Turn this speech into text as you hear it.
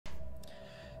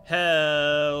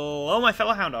Hello, my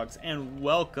fellow hound dogs, and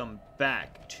welcome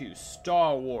back to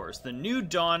Star Wars, the New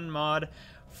Dawn mod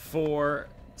for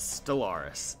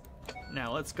Stellaris.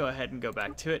 Now, let's go ahead and go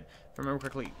back to it. If I remember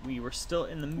correctly, we were still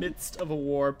in the midst of a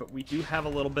war, but we do have a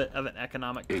little bit of an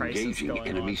economic crisis going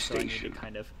on, so I need to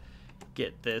kind of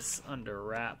get this under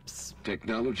wraps.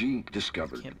 Technology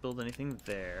discovered. Can't build anything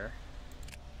there.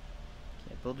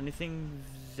 Can't build anything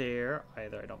there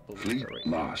either, I don't believe. Fleet right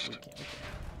lost. Now. We can't.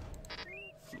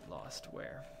 Fleet lost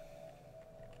where?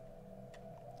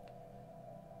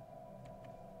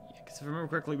 Yeah, because if I remember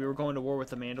correctly, we were going to war with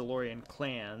the Mandalorian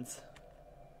clans.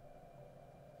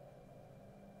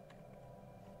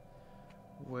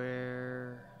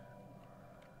 Where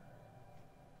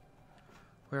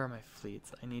are my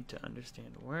fleets? I need to understand.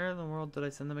 Where in the world did I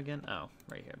send them again? Oh,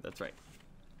 right here. That's right.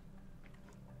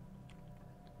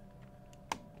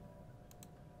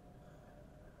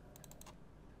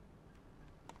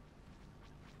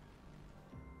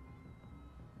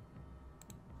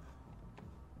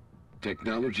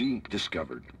 Technology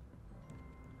discovered.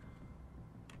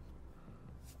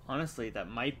 Honestly, that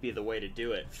might be the way to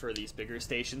do it for these bigger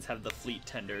stations. Have the fleet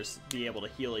tenders be able to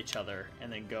heal each other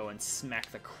and then go and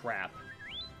smack the crap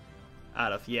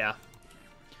out of... Yeah.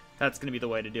 That's going to be the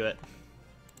way to do it.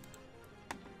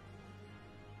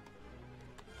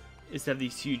 Is to have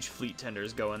these huge fleet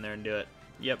tenders go in there and do it.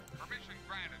 Yep. Permission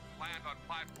granted. Land on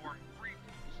platform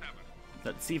 327.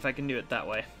 Let's see if I can do it that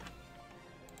way.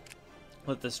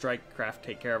 Let the strike craft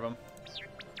take care of them.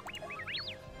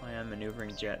 I am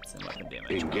maneuvering jets and weapon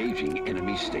damage. Engaging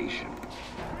enemy station.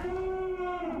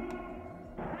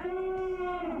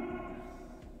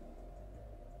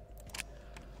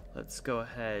 Let's go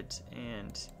ahead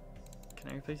and... Can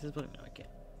I replace this building? No, I can't.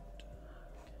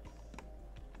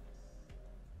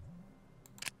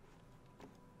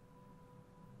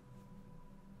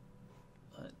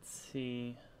 Let's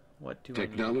see. What do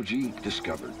Technology I need?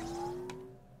 discovered.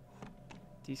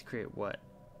 These create what?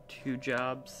 2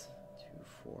 jobs? 2,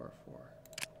 4, 4.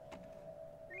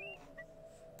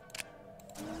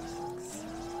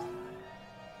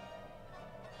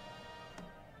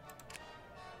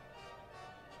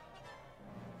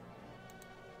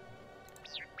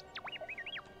 6.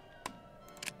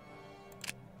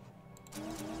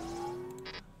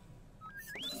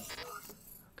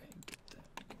 Okay, get that.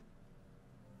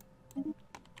 Okay,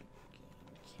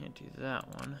 can't do that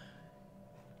one.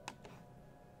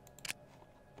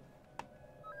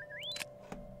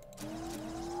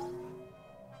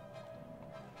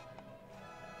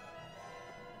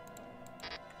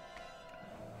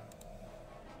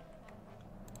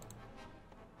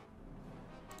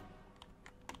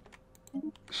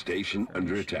 Station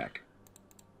under attack.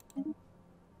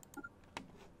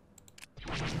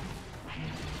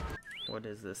 What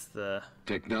is this? The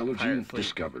Technology pirate fleet?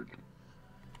 discovered.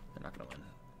 They're not gonna win.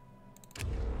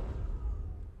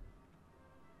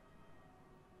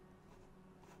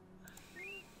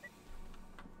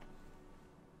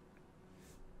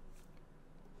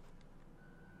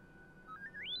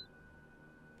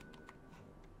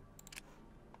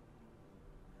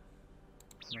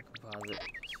 Composite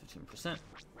 15%.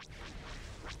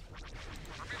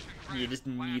 Yeah, just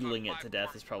needling it to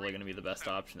death is probably going to be the best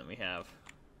option that we have.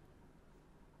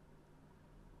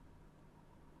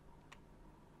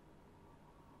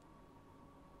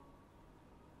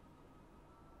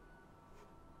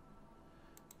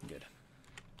 Good.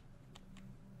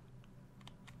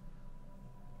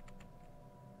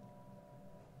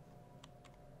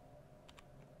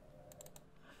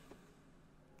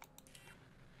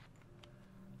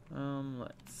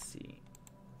 Let's see.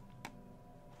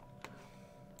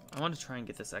 I want to try and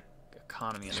get this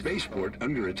economy under Spaceport control.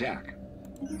 under attack.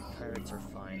 Pirates are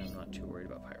fine. I'm not too worried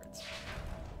about pirates.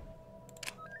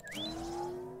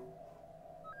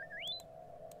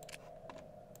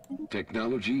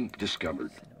 Technology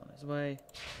discovered. Send him on his way.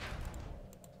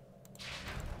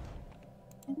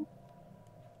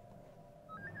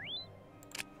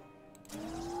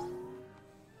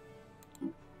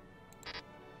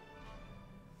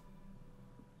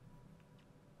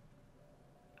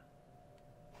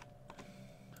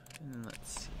 And let's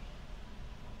see.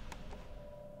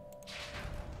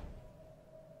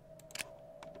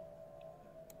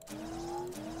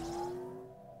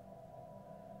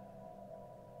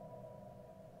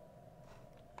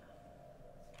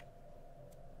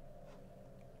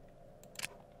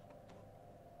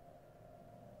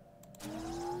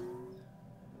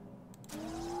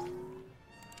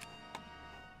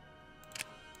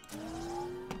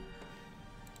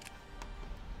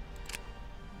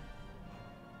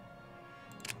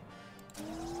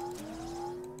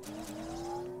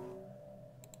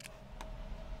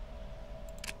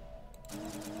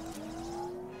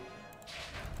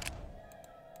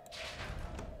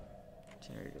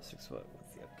 ballistics,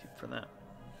 what's the upkeep for that?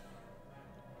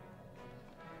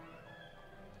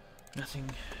 Nothing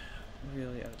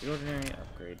really out of the ordinary.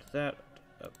 Upgrade that,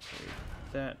 upgrade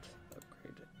that,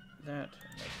 upgrade that, and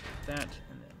upgrade that,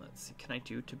 and then let's see, can I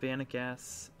do Tabana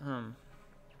gas? Do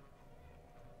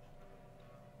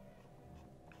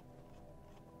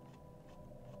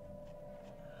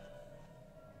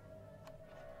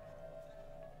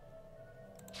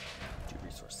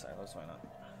resource silos, why not?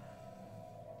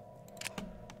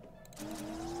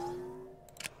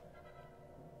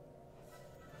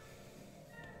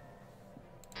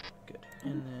 Good,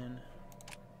 and then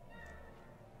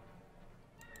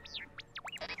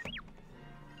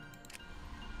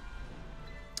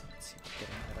let's see,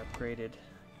 getting that upgraded.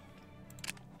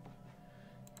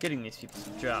 Getting these people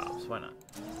some jobs, why not?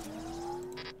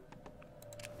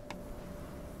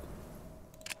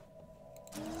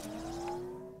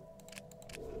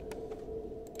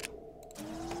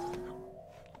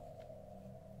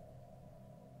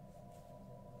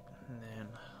 And then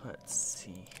let's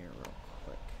see here real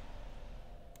quick.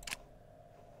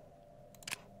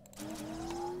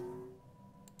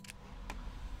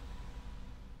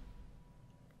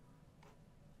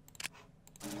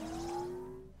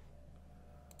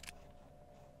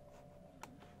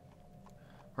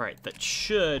 Right, that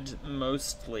should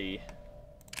mostly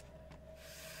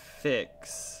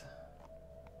fix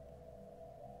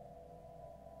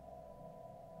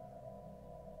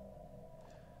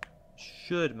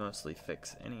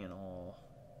any and all.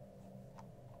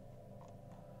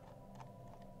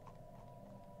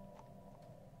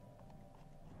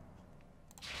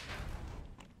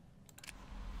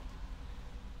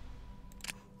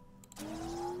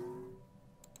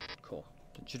 Cool,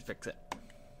 that should fix it.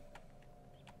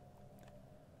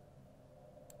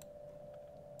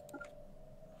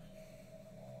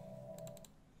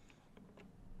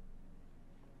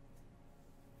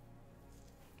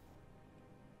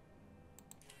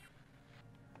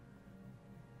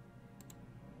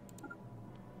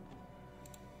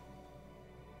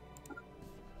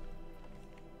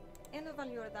 En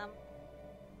evalueer them.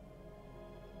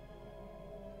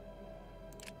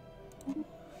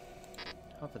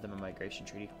 Offer them a migration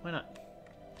treaty. Why not?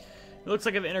 It looks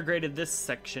like I've integrated this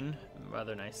section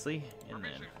rather nicely, and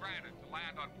then Permission granted to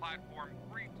land on platform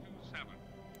 327.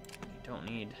 you don't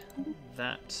need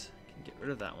that. Can get rid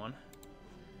of that one.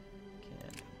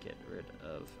 Can get rid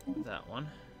of that one.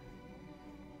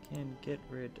 Can get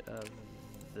rid of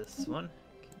this one.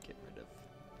 Can get rid of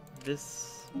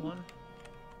this one.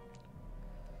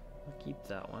 I'll keep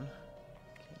that one.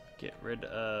 Can get rid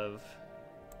of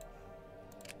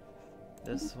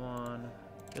this one,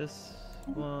 this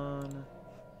one,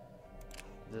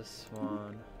 this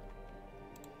one,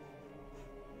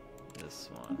 this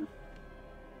one.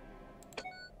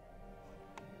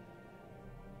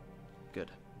 Good.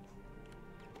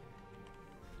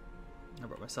 I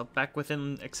brought myself back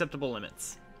within acceptable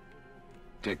limits.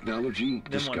 Technology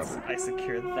Then once discovered. I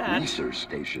secure that, Research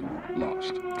station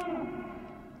lost.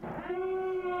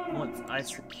 once I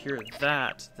secure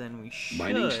that, then we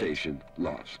Mining station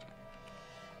lost.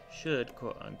 should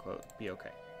quote unquote be okay.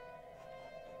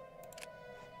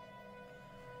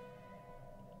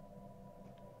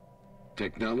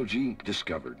 Technology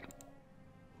discovered.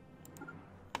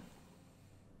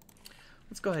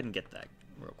 Let's go ahead and get that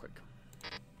real quick.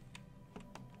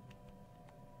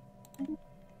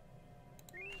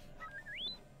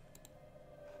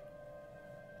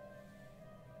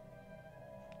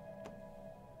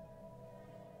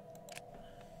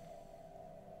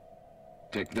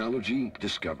 Technology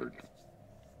discovered.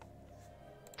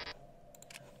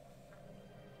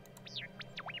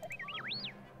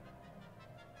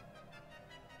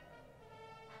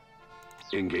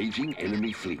 Engaging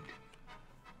enemy fleet.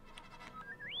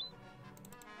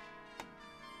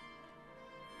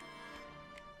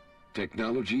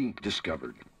 Technology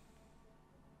discovered.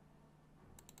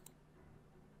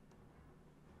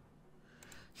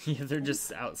 Yeah, they're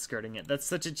just outskirting it. That's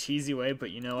such a cheesy way,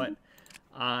 but you know what?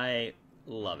 I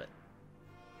love it.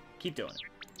 Keep doing it.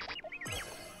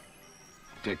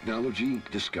 Technology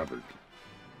discovered.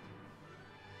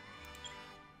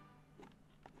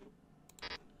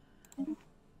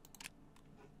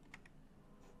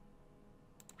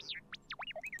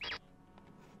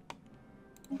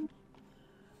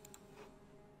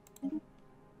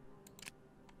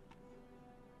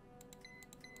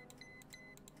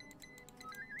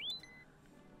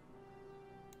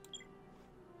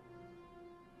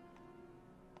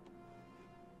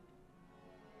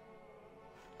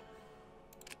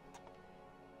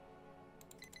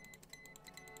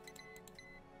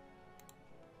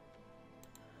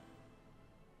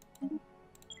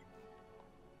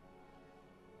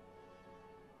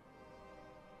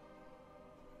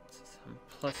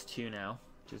 +2 now,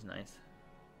 which is nice.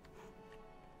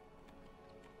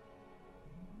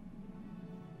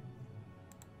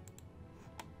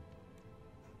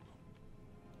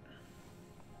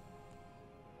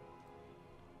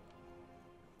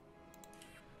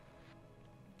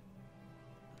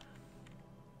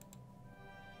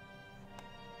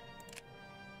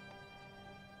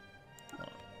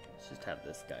 Let's just have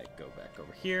this guy go back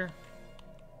over here.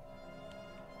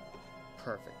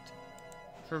 Perfect.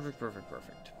 Perfect, perfect,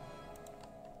 perfect.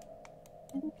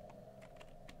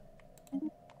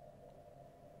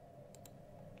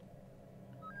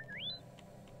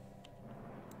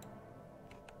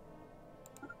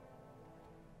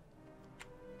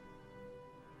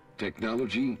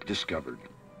 Technology discovered.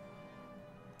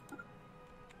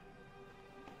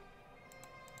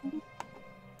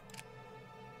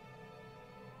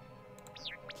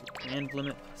 Command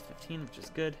limit +15, which is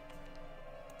good.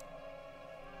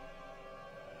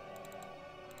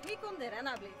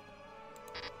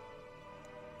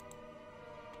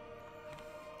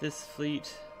 This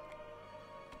fleet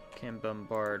can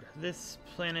bombard this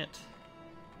planet.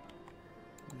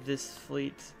 This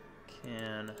fleet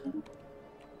can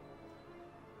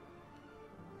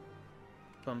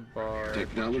bombard.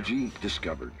 Technology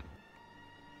discovered.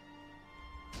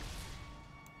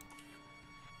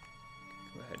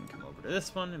 Go ahead and come over to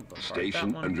this one and bombard Station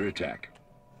that one. under attack.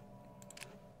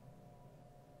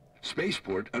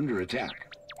 Spaceport under attack.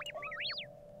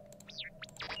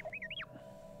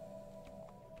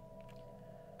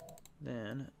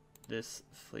 Then this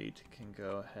fleet can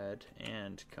go ahead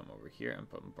and come over here and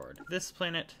bombard this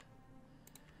planet.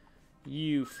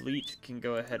 You fleet can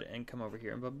go ahead and come over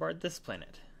here and bombard this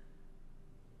planet.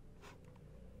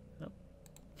 Nope.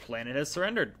 Planet has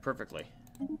surrendered perfectly.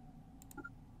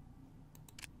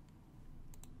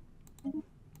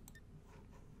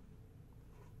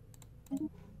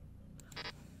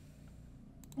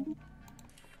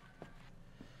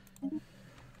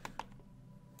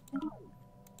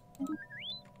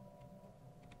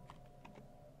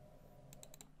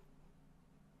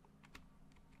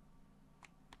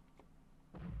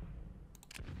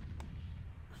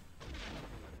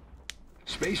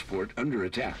 Spaceport under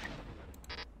attack.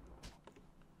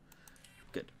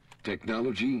 Good.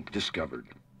 Technology discovered.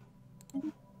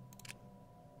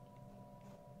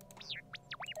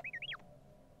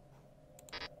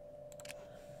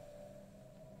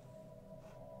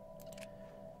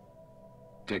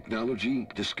 Technology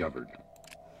discovered.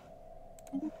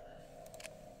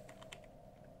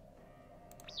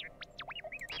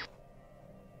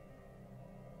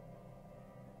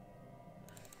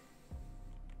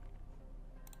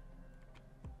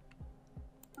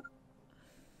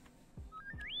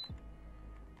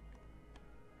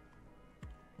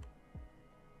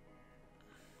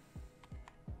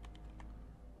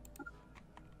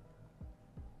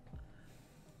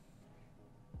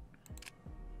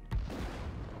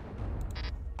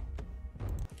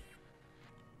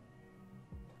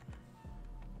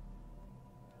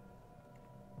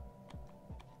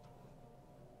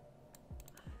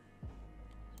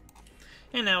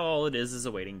 And now all it is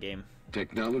a waiting game.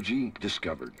 Technology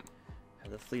discovered.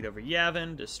 Have the fleet over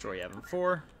Yavin, destroy Yavin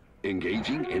 4.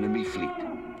 Engaging enemy fleet.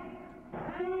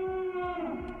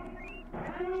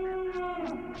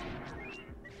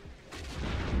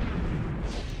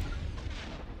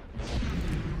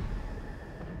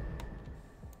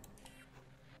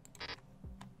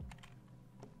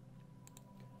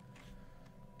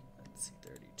 Let's see,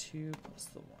 32 plus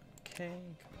the 1K.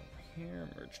 Come over here,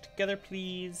 merge together,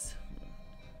 please.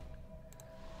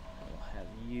 We'll have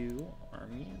you,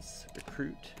 armies,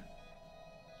 recruit.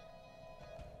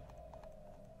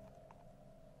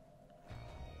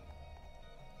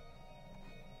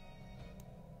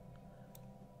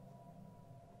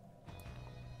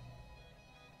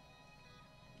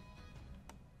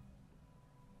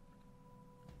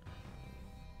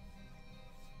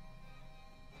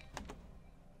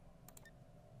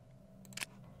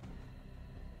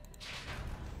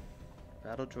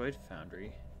 Battle Droid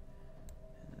Foundry.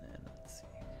 And then let's see.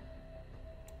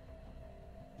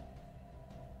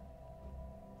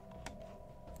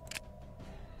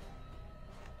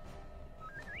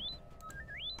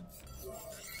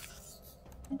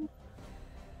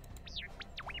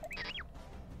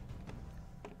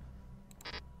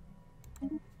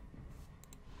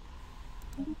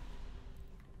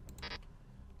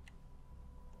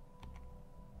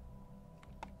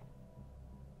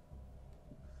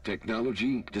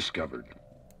 Technology discovered.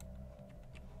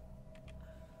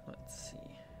 Let's see.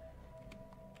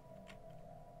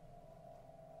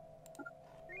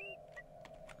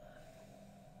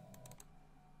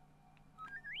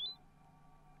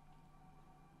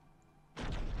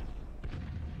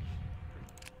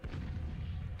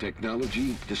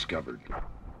 Technology discovered.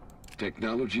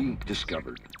 Technology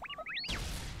discovered.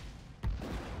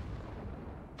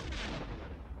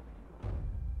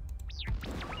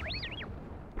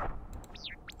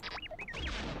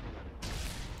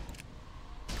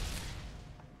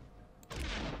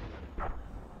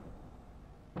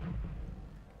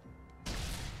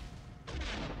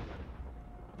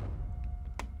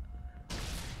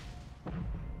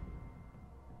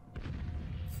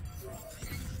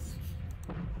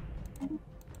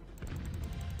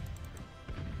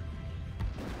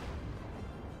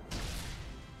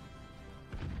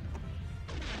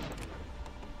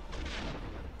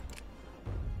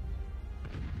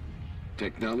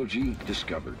 Technology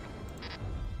discovered.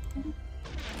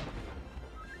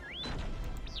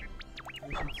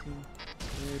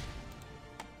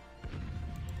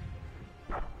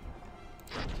 They're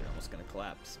almost gonna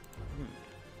collapse.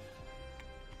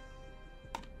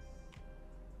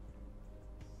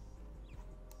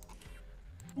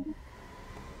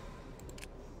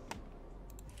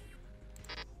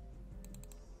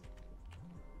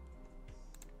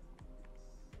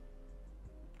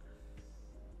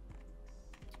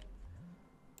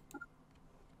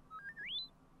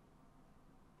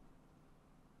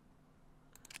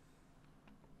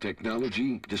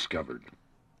 Technology discovered.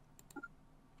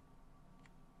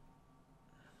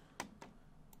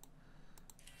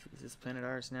 So is this planet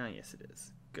ours now? Yes, it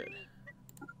is. Good.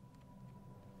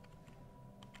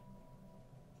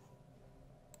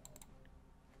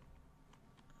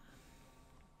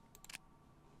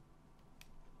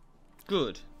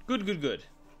 Good. Good.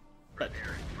 But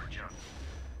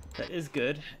that is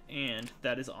good, and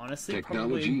that is honestly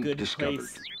probably a Technology good discovered.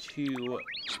 place to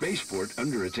Spaceport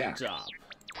under attack. stop.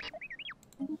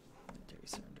 Military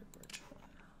surrender, March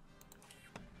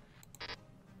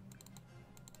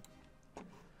 1.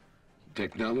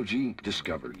 Technology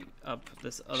discovered. Up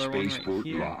this other one right Spaceport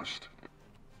here. lost.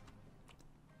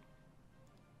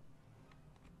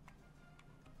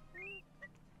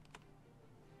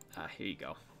 Ah, here you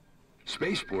go.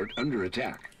 Spaceport under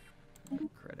attack.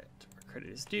 Credit where credit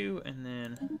is due, and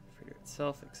then figure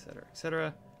itself, etc.,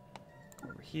 etc.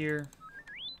 Over here.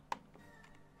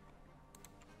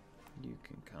 You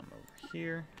can come over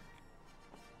here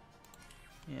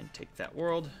and take that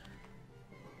world.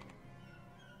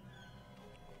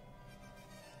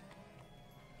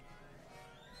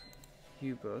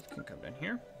 You both can come down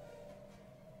here.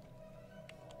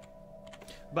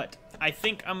 But I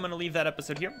think I'm going to leave that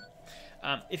episode here.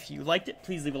 If you liked it,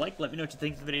 please leave a like. Let me know what you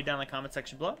think of the video down in the comment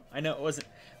section below. I know it wasn't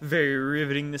very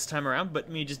riveting this time around, but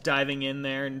me just diving in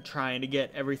there and trying to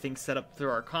get everything set up through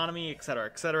our economy,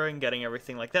 etc., and getting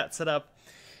everything like that set up,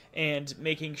 and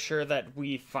making sure that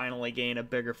we finally gain a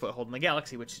bigger foothold in the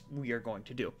galaxy, which we are going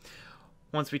to do.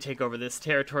 Once we take over this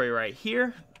territory right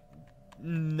here,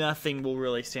 nothing will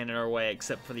really stand in our way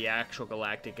except for the actual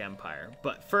Galactic Empire.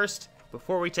 But first,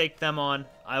 before we take them on,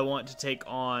 I want to take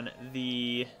on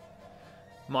the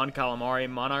Mon Calamari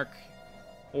Monarch,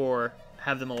 or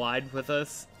have them allied with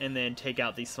us, and then take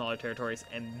out these smaller territories,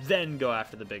 and then go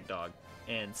after the big dog,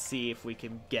 and see if we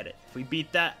can get it. If we beat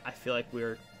that, I feel like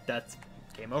that's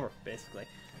game over, basically.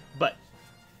 But,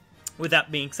 with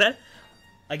that being said,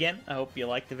 again, I hope you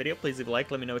liked the video. Please leave a like.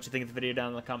 Let me know what you think of the video down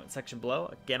in the comment section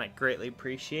below. Again, I greatly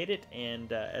appreciate it, and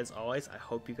as always, I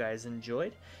hope you guys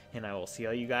enjoyed, and I will see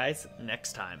all you guys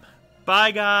next time.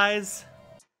 Bye, guys!